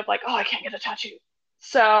mindset of oh, I can't get a tattoo.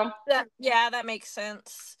 So. That makes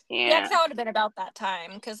sense. Yeah, because that would have been about that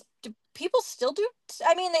time. Because do people still do?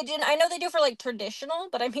 I mean, they didn't. I know they do for traditional,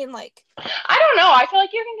 but I mean I don't know. I feel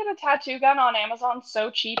like you can get a tattoo gun on Amazon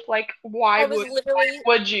so cheap. Why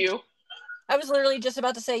would you? I was literally just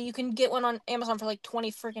about to say you can get one on Amazon for $20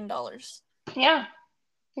 freaking. Yeah,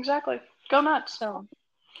 exactly. Go nuts. So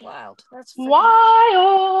wild. That's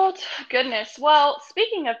wild. Goodness. Well,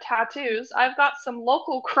 speaking of tattoos, I've got some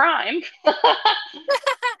local crime.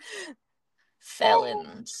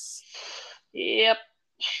 Felons. Yep,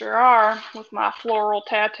 sure are, with my floral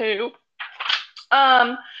tattoo.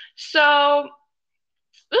 So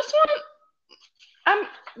this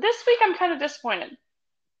week I'm kind of disappointed.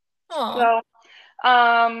 Aww.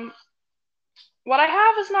 So, what I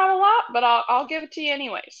have is not a lot, but I'll give it to you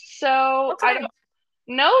anyways. So I don't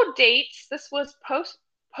know dates. This was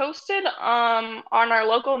posted on our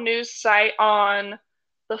local news site on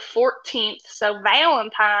the 14th, so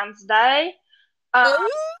Valentine's Day.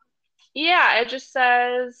 Yeah, it just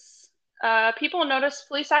says people noticed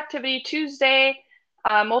police activity Tuesday.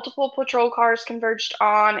 Multiple patrol cars converged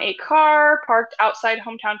on a car parked outside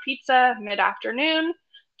Hometown Pizza mid-afternoon.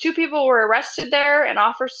 2 people were arrested there. An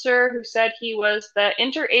officer who said he was the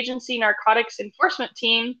Interagency Narcotics Enforcement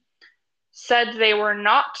Team said they were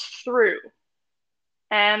not through.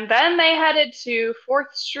 And then they headed to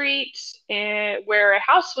 4th Street, where a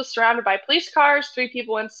house was surrounded by police cars, 3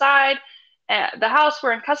 people inside. The house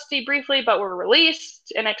were in custody briefly, but were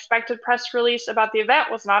released. An expected press release about the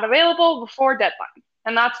event was not available before deadline.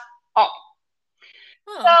 And that's all.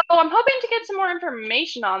 So I'm hoping to get some more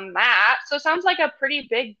information on that. So it sounds like a pretty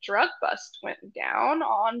big drug bust went down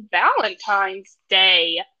on Valentine's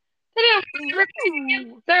Day. They didn't get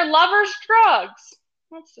their lovers' drugs.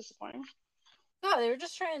 That's disappointing. Oh, they were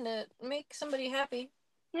just trying to make somebody happy.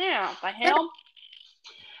 Yeah, the hell?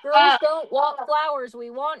 Girls don't want flowers. We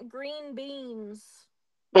want green beans.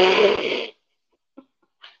 Okay.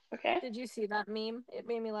 Did you see that meme? It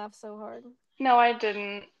made me laugh so hard. No, I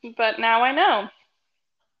didn't. But now I know.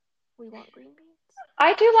 We want green beans.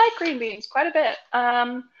 I do like green beans quite a bit.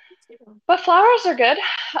 But flowers are good.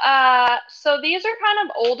 So these are kind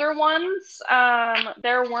of older ones.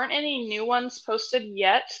 There weren't any new ones posted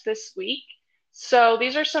yet this week. So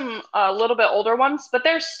these are some a little bit older ones, but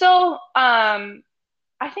they're still, I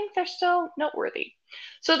think they're still noteworthy.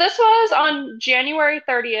 So this was on January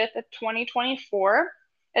 30th of 2024.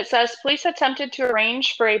 It says police attempted to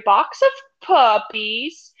arrange for a box of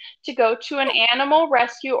puppies to go to an animal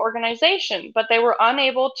rescue organization, but they were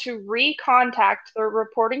unable to recontact the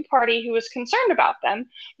reporting party who was concerned about them,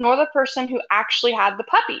 nor the person who actually had the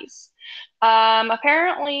puppies.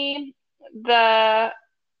 Apparently, the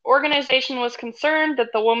organization was concerned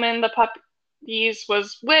that the woman the puppies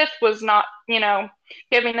was with was not,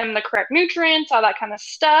 giving them the correct nutrients, all that kind of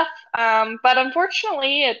stuff. But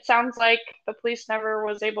unfortunately, it sounds like the police never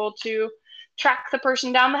was able to track the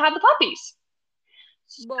person down that had the puppies.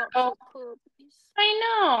 So, I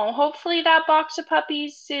know. Hopefully that box of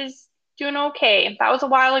puppies is doing okay. That was a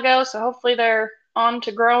while ago, so hopefully they're on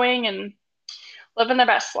to growing and living their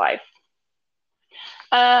best life.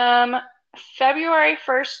 February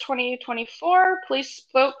 1st, 2024, police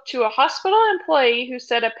spoke to a hospital employee who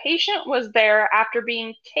said a patient was there after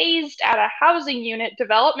being tased at a housing unit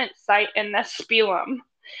development site in Nespelem.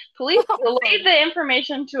 Police relayed the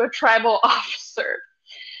information to a tribal officer.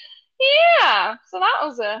 Yeah, so that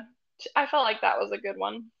was I felt like that was a good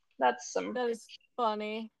one. That is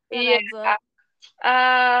funny. Yeah.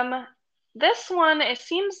 This one, it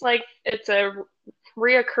seems like it's a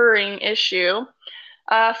reoccurring issue.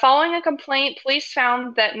 Following a complaint, police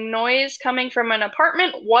found that noise coming from an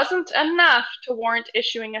apartment wasn't enough to warrant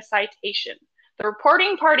issuing a citation. The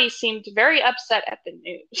reporting party seemed very upset at the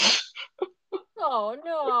news. Oh,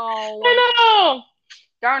 no. I know!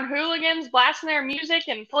 Darn hooligans blasting their music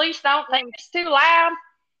and police don't think it's too loud.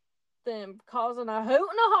 Them causing a hoot and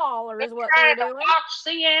a holler is what they're doing. Watch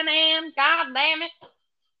CNN, god damn it.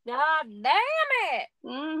 God damn it!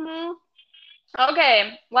 Mm-hmm.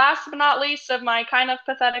 Okay, last but not least of my kind of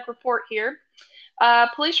pathetic report here.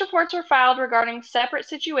 Police reports were filed regarding separate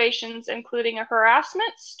situations, including a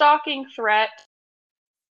harassment, stalking threat,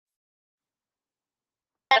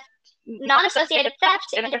 non-associated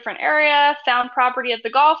theft in a different area, found property at the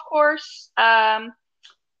golf course.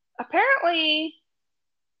 Apparently,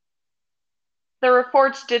 the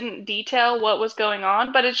reports didn't detail what was going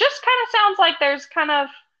on, but it just kind of sounds like there's kind of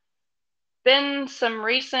been some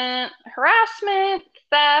recent harassment,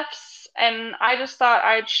 thefts, and I just thought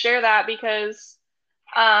I'd share that because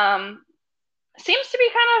it seems to be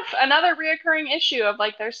kind of another reoccurring issue of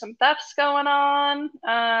like there's some thefts going on.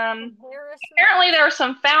 Apparently there was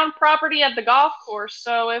some found property at the golf course,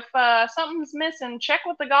 so if something's missing, check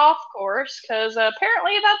with the golf course because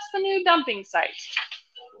apparently that's the new dumping site.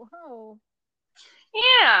 Wow.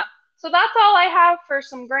 Yeah. So that's all I have for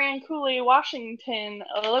some Grand Coulee, Washington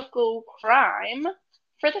local crime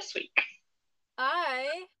for this week.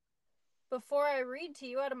 Before I read to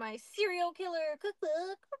you out of my serial killer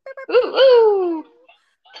cookbook,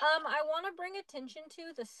 I want to bring attention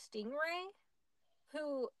to the stingray,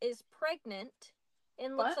 who is pregnant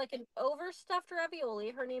and looks like an overstuffed ravioli.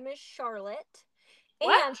 Her name is Charlotte.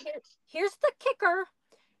 What? And here's the kicker.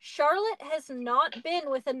 Charlotte has not been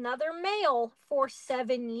with another male for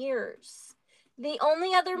 7 years. The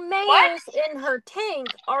only other males in her tank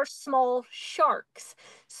are small sharks.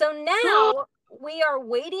 So now we are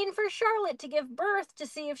waiting for Charlotte to give birth to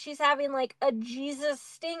see if she's having like a Jesus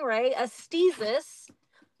stingray, a steezus,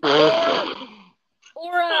 or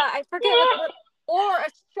I forget or a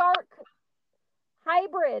shark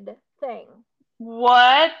hybrid thing.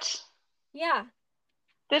 What? Yeah.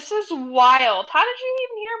 This is wild. How did you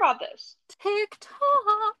even hear about this?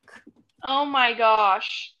 TikTok. Oh my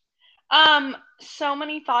gosh. So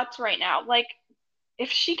many thoughts right now. Like, if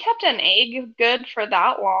she kept an egg good for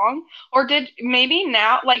that long, or did maybe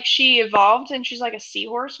now, like, she evolved and she's like a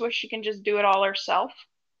seahorse where she can just do it all herself?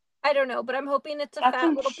 I don't know, but I'm hoping it's a That's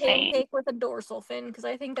fat little insane. pancake with a dorsal fin because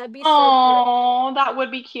I think that'd be so cute. Oh, that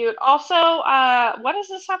would be cute. Also, what does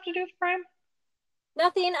this have to do with crime?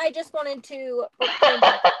 Nothing. I just wanted to point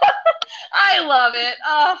that. I love it.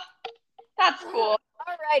 That's cool.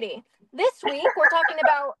 Alrighty. This week we're talking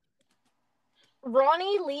about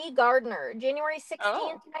Ronnie Lee Gardner, January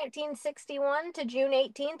 16th, 1961 to June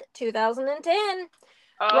 18th, 2010.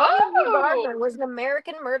 Ronnie Lee Gardner was an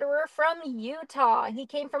American murderer from Utah. He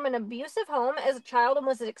came from an abusive home as a child and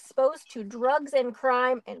was exposed to drugs and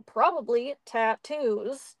crime and probably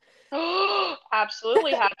tattoos.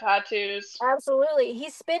 Absolutely had tattoos. Absolutely. He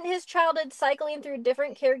spent his childhood cycling through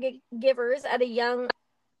different caregivers at a young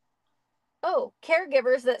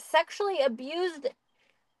caregivers that sexually abused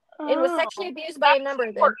and was sexually abused by a number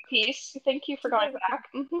of them. Piece. Thank you for going back.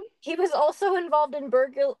 He was also involved in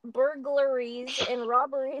burglaries and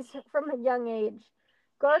robberies from a young age.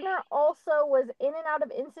 Gardner also was in and out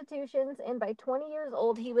of institutions, and by 20 years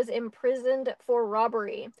old, he was imprisoned for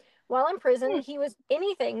robbery. While in prison, he was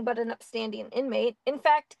anything but an upstanding inmate. In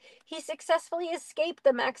fact, he successfully escaped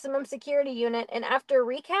the maximum security unit and, after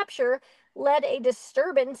recapture, led a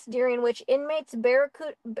disturbance during which inmates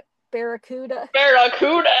barracuda barricaded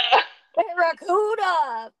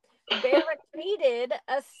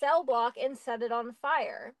a cell block and set it on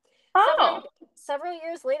fire. Several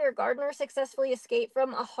years later, Gardner successfully escaped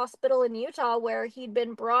from a hospital in Utah where he'd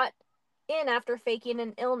been brought in after faking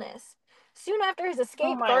an illness. Soon after his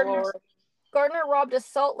escape, Gardner robbed a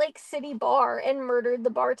Salt Lake City bar and murdered the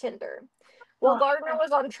bartender. While Gardner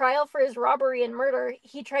was on trial for his robbery and murder,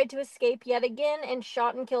 he tried to escape yet again and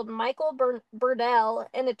shot and killed Michael Burdell,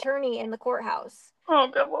 an attorney in the courthouse. Oh,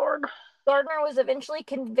 good Lord. Gardner was eventually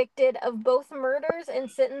convicted of both murders and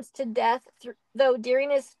sentenced to death, though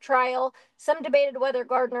during his trial, some debated whether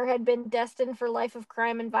Gardner had been destined for a life of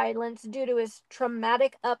crime and violence due to his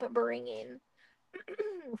traumatic upbringing.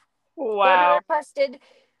 Wow.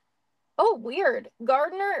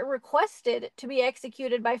 Gardner requested to be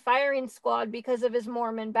executed by firing squad because of his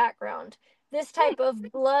Mormon background. This type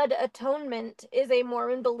of blood atonement is a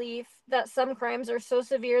Mormon belief that some crimes are so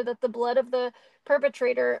severe that the blood of the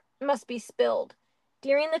perpetrator must be spilled.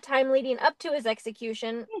 During the time leading up to his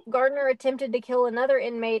execution, Gardner attempted to kill another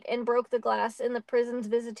inmate and broke the glass in the prison's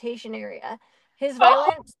visitation area. His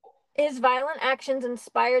violent actions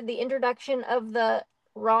inspired the introduction of the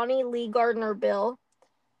Ronnie Lee Gardner bill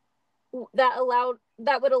that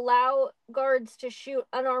would allow guards to shoot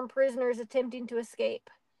unarmed prisoners attempting to escape.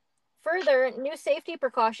 Further, new safety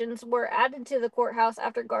precautions were added to the courthouse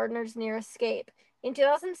after Gardner's near escape. In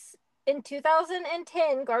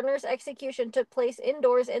 2010, Gardner's execution took place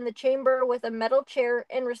indoors in the chamber with a metal chair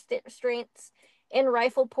and restraints and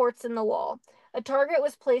rifle ports in the wall. A target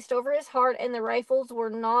was placed over his heart, and the rifles were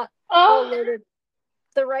not all loaded.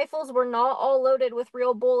 The rifles were not all loaded with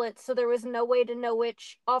real bullets, so there was no way to know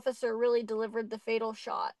which officer really delivered the fatal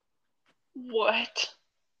shot. What?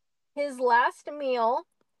 His last meal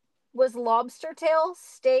was lobster tail,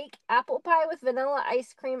 steak, apple pie with vanilla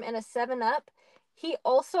ice cream, and a 7-Up. He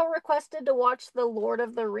also requested to watch the Lord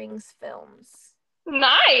of the Rings films.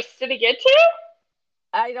 Nice. Did he get to?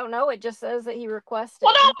 I don't know. It just says that he requested.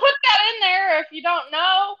 Well, don't put that in there if you don't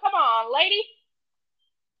know. Come on, lady.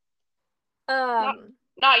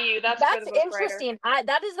 Not you. That's interesting.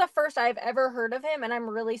 That is the first I've ever heard of him, and I'm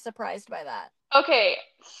really surprised by that. Okay,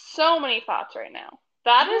 so many thoughts right now.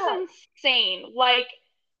 That is insane. Like,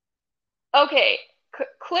 okay,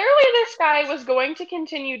 clearly this guy was going to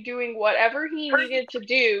continue doing whatever he needed to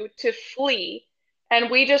do to flee,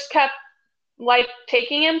 and we just kept, like,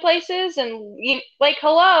 taking him places and, like,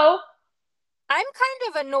 hello? I'm kind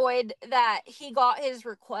of annoyed that he got his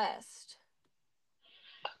request.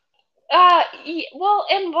 Well,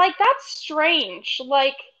 and, like, that's strange.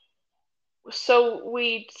 Like, so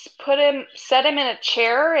we set him in a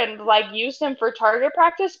chair and, like, used him for target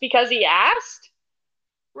practice because he asked?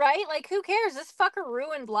 Right? Like, who cares? This fucker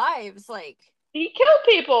ruined lives. Like, he killed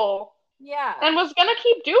people. Yeah. And was gonna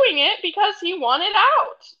keep doing it because he wanted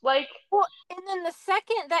out. Like, well, and then the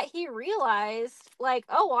second that he realized, like,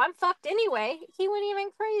 oh, I'm fucked anyway, he went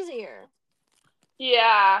even crazier.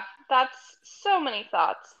 Yeah, that's so many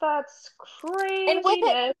thoughts. That's crazy. And with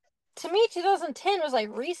it, to me, 2010 was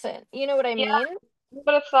like recent. You know what I mean?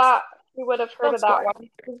 But I thought, we would have heard of that one.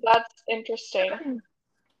 That's interesting.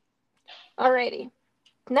 Alrighty.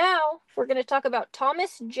 Now we're going to talk about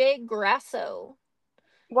Thomas J. Grasso.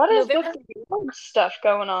 What is this stuff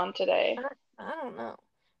going on today? I don't know.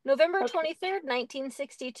 November 23rd,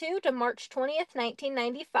 1962 to March 20th,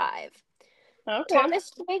 1995. Okay.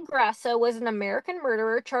 Thomas J. Grasso was an American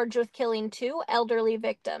murderer charged with killing 2 elderly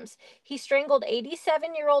victims. He strangled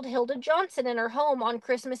 87-year-old Hilda Johnson in her home on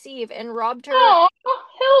Christmas Eve and robbed her. Oh,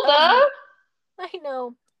 Hilda! I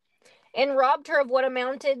know. And robbed her of what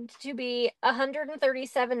amounted to be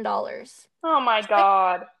 $137. Oh my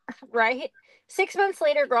God. Right? 6 months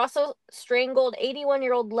later, Grasso strangled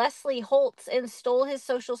 81-year-old Leslie Holtz and stole his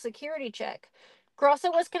Social Security check.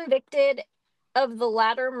 Grasso was convicted of the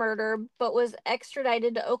latter murder, but was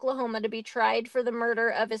extradited to Oklahoma to be tried for the murder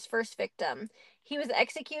of his first victim. He was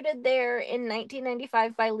executed there in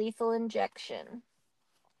 1995 by lethal injection.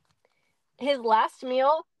 His last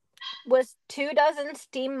meal was 2 dozen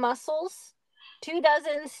steamed mussels, 2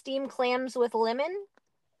 dozen steamed clams with lemon,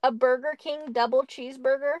 a Burger King double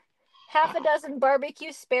cheeseburger, half a dozen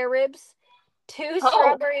barbecue spare ribs, 2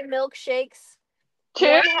 strawberry milkshakes,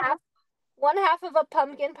 2? one half of a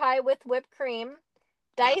pumpkin pie with whipped cream,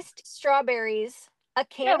 diced strawberries, a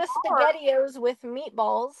can of SpaghettiOs with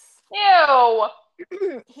meatballs. Ew.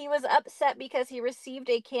 He was upset because he received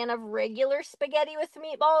a can of regular spaghetti with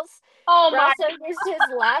meatballs. Oh my God. Used his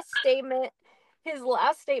last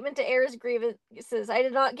statement to air his grievances. I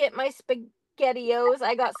did not get my SpaghettiOs.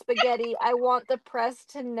 I got spaghetti. I want the press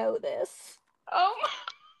to know this. Oh.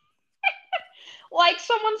 Like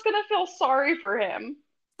someone's gonna feel sorry for him.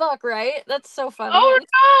 Fuck, right? That's so funny. Oh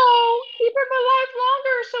no! Keep him alive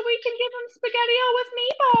longer so we can give him spaghetti with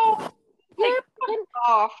meatballs. Yep. Like,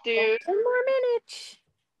 off, dude. 10 more minutes.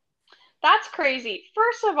 That's crazy.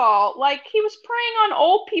 First of all, like, he was preying on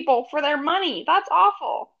old people for their money. That's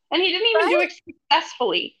awful. And he didn't even do it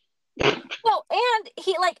successfully. No, and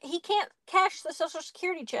he can't cash the Social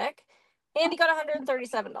Security check, and he got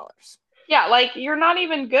 $137. Yeah, like, you're not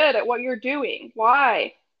even good at what you're doing.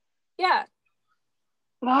 Why? Yeah.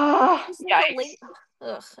 Yikes.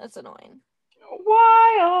 Ugh, that's annoying.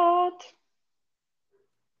 Wild.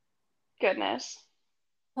 Goodness.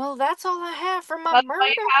 Well, that's all I have for my That's murder. all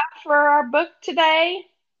you have for our book today?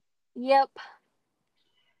 Yep.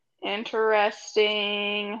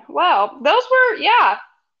 Interesting. Well, those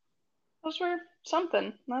were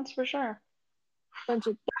something, that's for sure. Bunch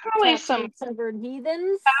of definitely some severed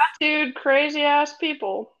heathens. Dude, crazy ass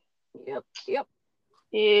people. Yep.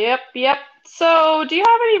 So, do you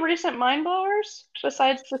have any recent mind blowers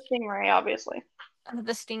besides the stingray, obviously?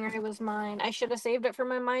 The stingray was mine. I should have saved it for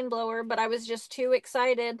my mind blower, but I was just too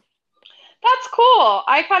excited. That's cool.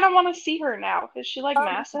 I kind of want to see her now. Is she like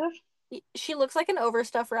massive? She looks like an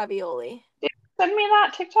overstuffed ravioli. Did you send me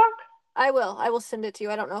that TikTok? I will send it to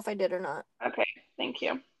you. I don't know if I did or not. Okay, thank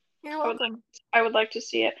you. You're welcome. I would like to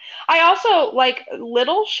see it. I also like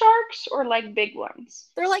little sharks or like big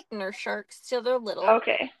ones. They're like nurse sharks, so they're little.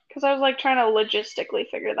 Okay, because I was like trying to logistically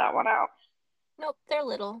figure that one out. Nope, they're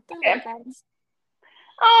little. They're little guys.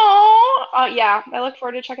 Oh, yeah. I look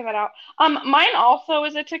forward to checking that out. Mine also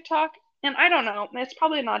is a TikTok, and I don't know. It's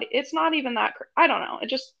probably not. It's not even that. I don't know.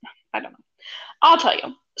 I don't know. I'll tell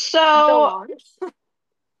you. So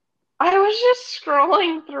I was just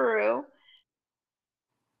scrolling through.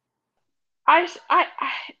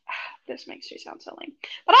 This makes me sound so lame,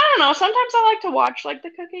 but I don't know. Sometimes I like to watch like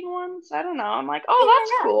the cooking ones. I don't know. I'm like, oh,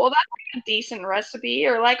 that's cool. That's like a decent recipe,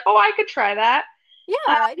 or like, oh, I could try that. Yeah,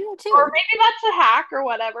 I do too. Or maybe that's a hack or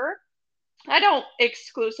whatever. I don't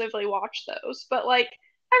exclusively watch those, but like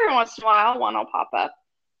every once in a while, one will pop up.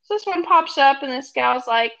 So this one pops up, and this gal's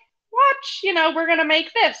like, watch, we're going to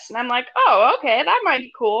make this. And I'm like, oh, okay, that might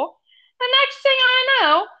be cool. The next thing I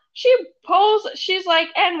know, she's like,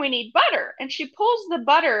 and we need butter. And she pulls the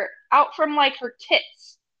butter out from like her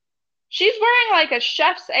tits. She's wearing like a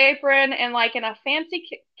chef's apron and like in a fancy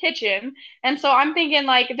kitchen. And so I'm thinking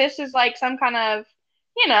like this is like some kind of,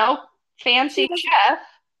 fancy chef.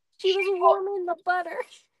 She was warming the butter.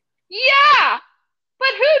 Yeah. But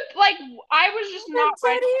I was just not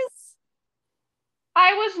ready.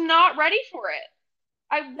 I was not ready for it.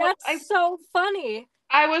 That's so funny.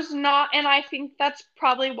 I was not, and I think that's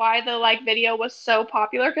probably why the video was so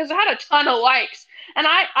popular, because it had a ton of likes. And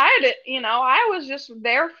I had it, I was just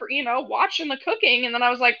there for, watching the cooking, and then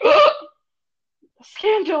I was like, ugh,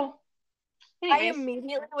 scandal. Anyways. I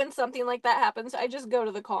immediately, when something like that happens, I just go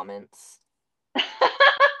to the comments.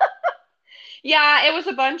 Yeah, it was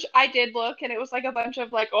a bunch. I did look, and it was like a bunch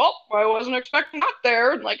of like, oh, I wasn't expecting that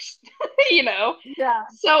there, and like, Yeah.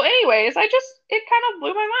 So, anyways, it kind of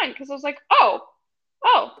blew my mind, because I was like, oh,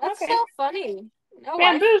 Oh, That's okay. so funny. No,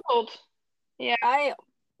 Bamboozled. Yeah. I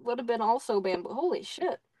would have been also bamboo. Holy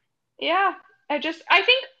shit. Yeah. I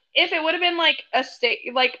think if it would have been like a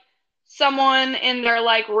state, like someone in their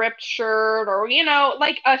like ripped shirt or,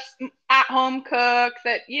 like a at-home cook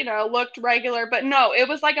that, looked regular, but no, it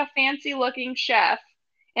was like a fancy looking chef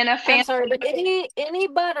in a I'm fancy. sorry, but any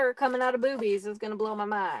butter coming out of boobies is gonna blow my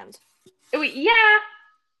mind. Yeah,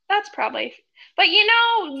 that's probably, but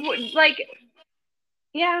like,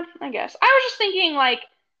 yeah, I guess. I was just thinking like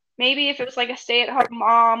maybe if it was like a stay-at-home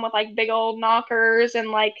mom with like big old knockers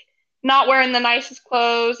and like not wearing the nicest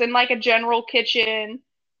clothes and like a general kitchen,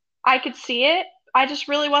 I could see it. I just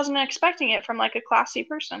really wasn't expecting it from like a classy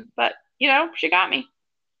person, but she got me.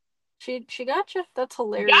 She got you. That's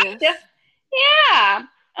hilarious. Gotcha.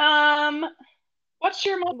 Yeah. What's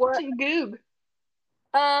your most What? recent goog?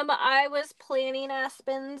 I was planning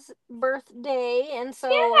Aspen's birthday, and so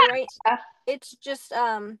Yeah. it's just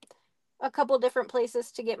a couple different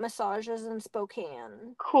places to get massages in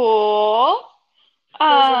Spokane. Cool. Those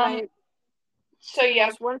are my So two yeah.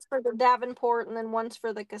 most. One's for the Davenport, and then one's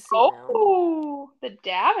for the casino. Oh, the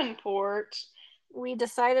Davenport. We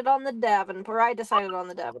decided on the Davenport. I decided on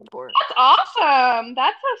the Davenport. That's awesome.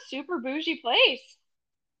 That's a super bougie place.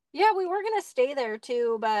 Yeah, we were gonna stay there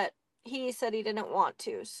too, but he said he didn't want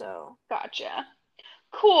to, so. Gotcha.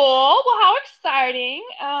 Cool. Well, how exciting.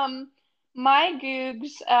 My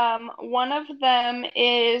googs, one of them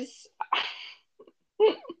is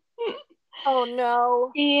Oh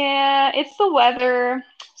no. yeah, it's the weather.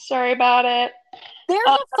 Sorry about it. There's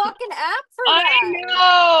Um, a fucking app for I that.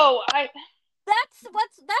 know.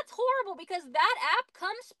 That's horrible because that app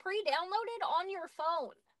comes pre-downloaded on your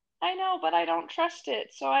phone. I know, but I don't trust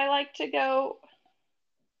it. So I like to go.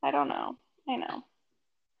 I don't know. I know.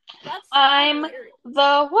 I'm Hilarious.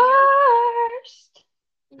 the worst.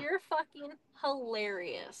 You're fucking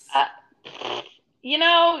hilarious.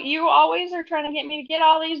 You always are trying to get me to get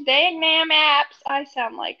all these dang damn apps. I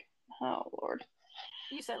sound like, oh Lord.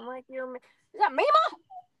 You sound like you're. Is that Mima?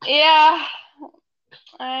 Yeah,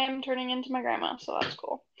 I'm turning into my grandma, so that's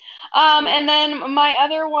cool. And then my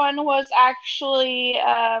other one was actually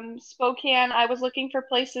Spokane. I was looking for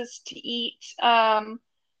places to eat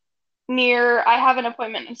near. I have an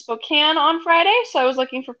appointment in Spokane on Friday, so I was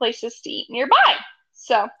looking for places to eat nearby.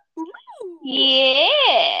 So,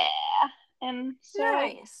 yeah. And so,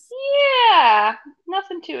 nice. yeah,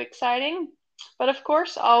 nothing too exciting. But of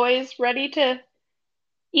course, always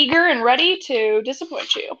eager and ready to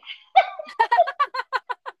disappoint you.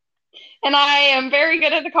 And I am very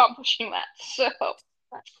good at accomplishing that. So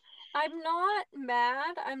I'm not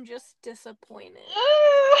mad. I'm just disappointed.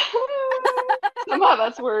 somehow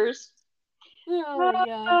that's worse. Oh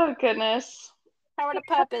yeah. Oh goodness. How are the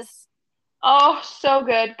puppies? Oh, so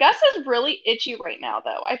good. Gus is really itchy right now,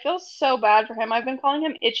 though. I feel so bad for him. I've been calling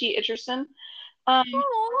him Itchy Itcherson.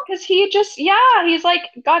 Because he's like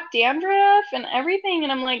got dandruff and everything,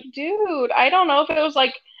 and I'm like, dude, I don't know if it was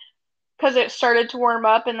like because it started to warm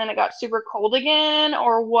up and then it got super cold again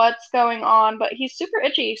or what's going on, but he's super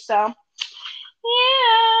itchy, so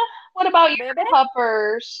yeah. What about your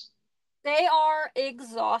puppers? They are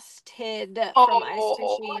exhausted from ice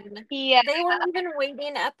fishing. Yeah. They weren't even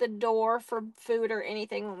waiting at the door for food or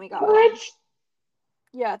anything when we got What? home.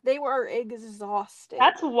 Yeah, they were exhausted.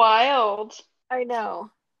 That's wild. I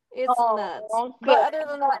know. It's nuts. Good. But other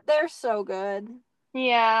than that, they're so good.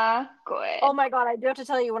 Yeah, good. Oh my god, I do have to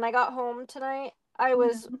tell you, when I got home tonight, I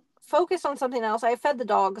was focused on something else. I fed the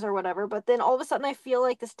dogs or whatever, but then all of a sudden I feel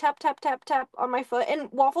like this tap, tap, tap, tap on my foot, and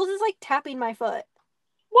Waffles is like tapping my foot.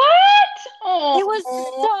 What? Oh. It was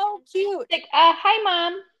so cute. Like, hi,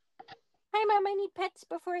 Mom. Hi, Mom, I need pets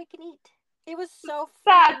before I can eat. It was so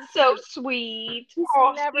That's so cute. sweet. He's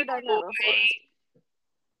never done that before.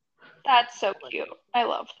 That's so cute. I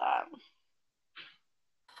love that.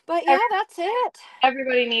 But yeah, that's it.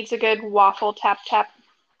 Everybody needs a good waffle tap tap.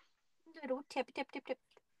 Little tap tap tap tap.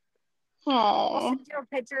 Aww. I'll send you a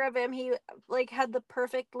picture of him. He like had the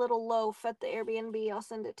perfect little loaf at the Airbnb. I'll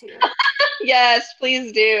send it to you. Yes,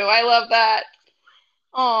 please do. I love that.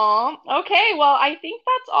 Aw. Okay, well, I think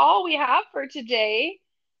that's all we have for today.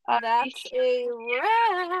 That's a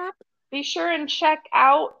wrap. Be sure and check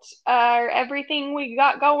out everything we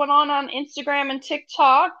got going on Instagram and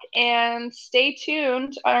TikTok, and stay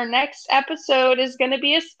tuned. Our next episode is going to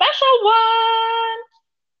be a special one.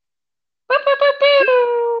 Boo, boo, boo,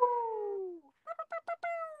 boo.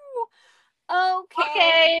 Okay.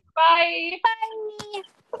 Okay, bye.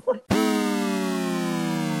 Bye.